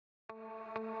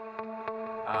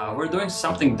We're doing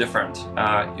something different.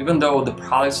 Even though the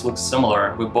products look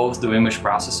similar, we both do image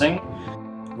processing.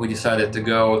 We decided to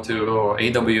go to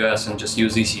AWS and just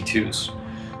use EC2s.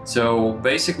 So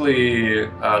basically,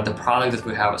 the product that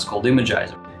we have is called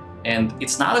Imagizer. And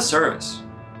it's not a service.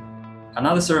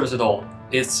 Not a service at all.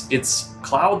 It's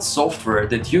cloud software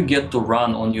that you get to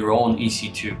run on your own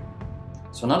EC2.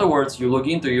 So in other words, you log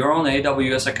into your own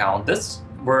AWS account. That's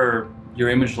where your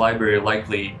image library is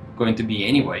likely going to be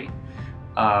anyway.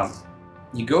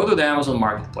 You go to the Amazon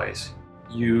Marketplace,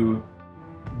 you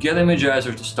get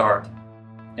Imagizer to start,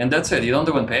 and that's it. You don't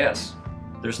even pay us.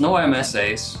 There's no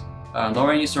MSAs,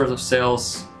 nor any sort of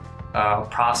sales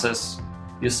process.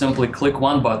 You simply click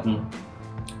one button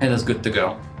and it's good to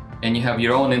go. And you have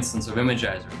your own instance of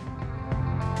Imagizer.